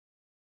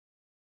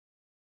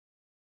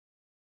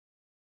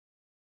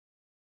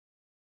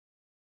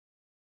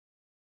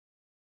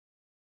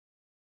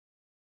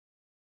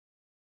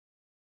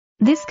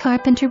This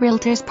Carpenter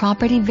Realtors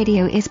property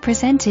video is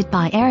presented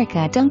by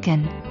Erica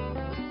Duncan.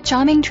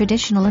 Charming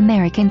traditional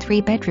American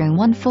 3-bedroom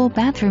 1 full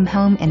bathroom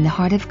home in the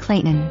heart of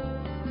Clayton.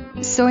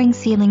 Soaring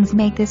ceilings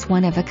make this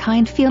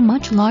one-of-a-kind feel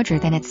much larger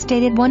than its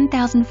stated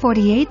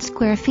 1,048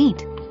 square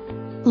feet.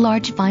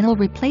 Large vinyl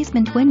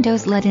replacement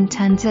windows let in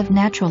tons of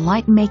natural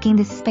light, making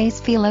this space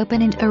feel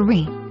open and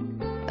airy.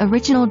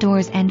 Original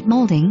doors and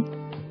molding.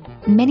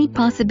 Many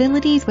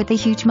possibilities with the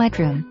huge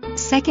mudroom.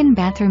 Second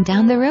bathroom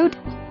down the road.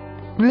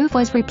 Roof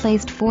was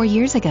replaced 4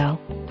 years ago.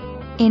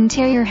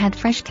 Interior had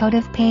fresh coat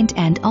of paint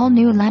and all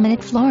new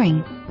laminate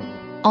flooring.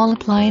 All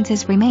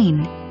appliances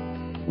remain.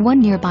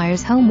 1-year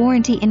buyer's home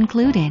warranty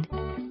included.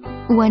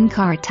 1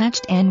 car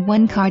attached and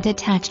 1 car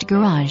detached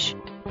garage.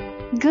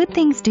 Good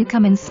things do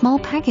come in small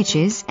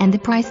packages and the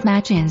price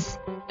matches.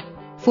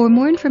 For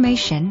more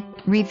information,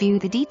 review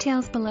the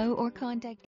details below or contact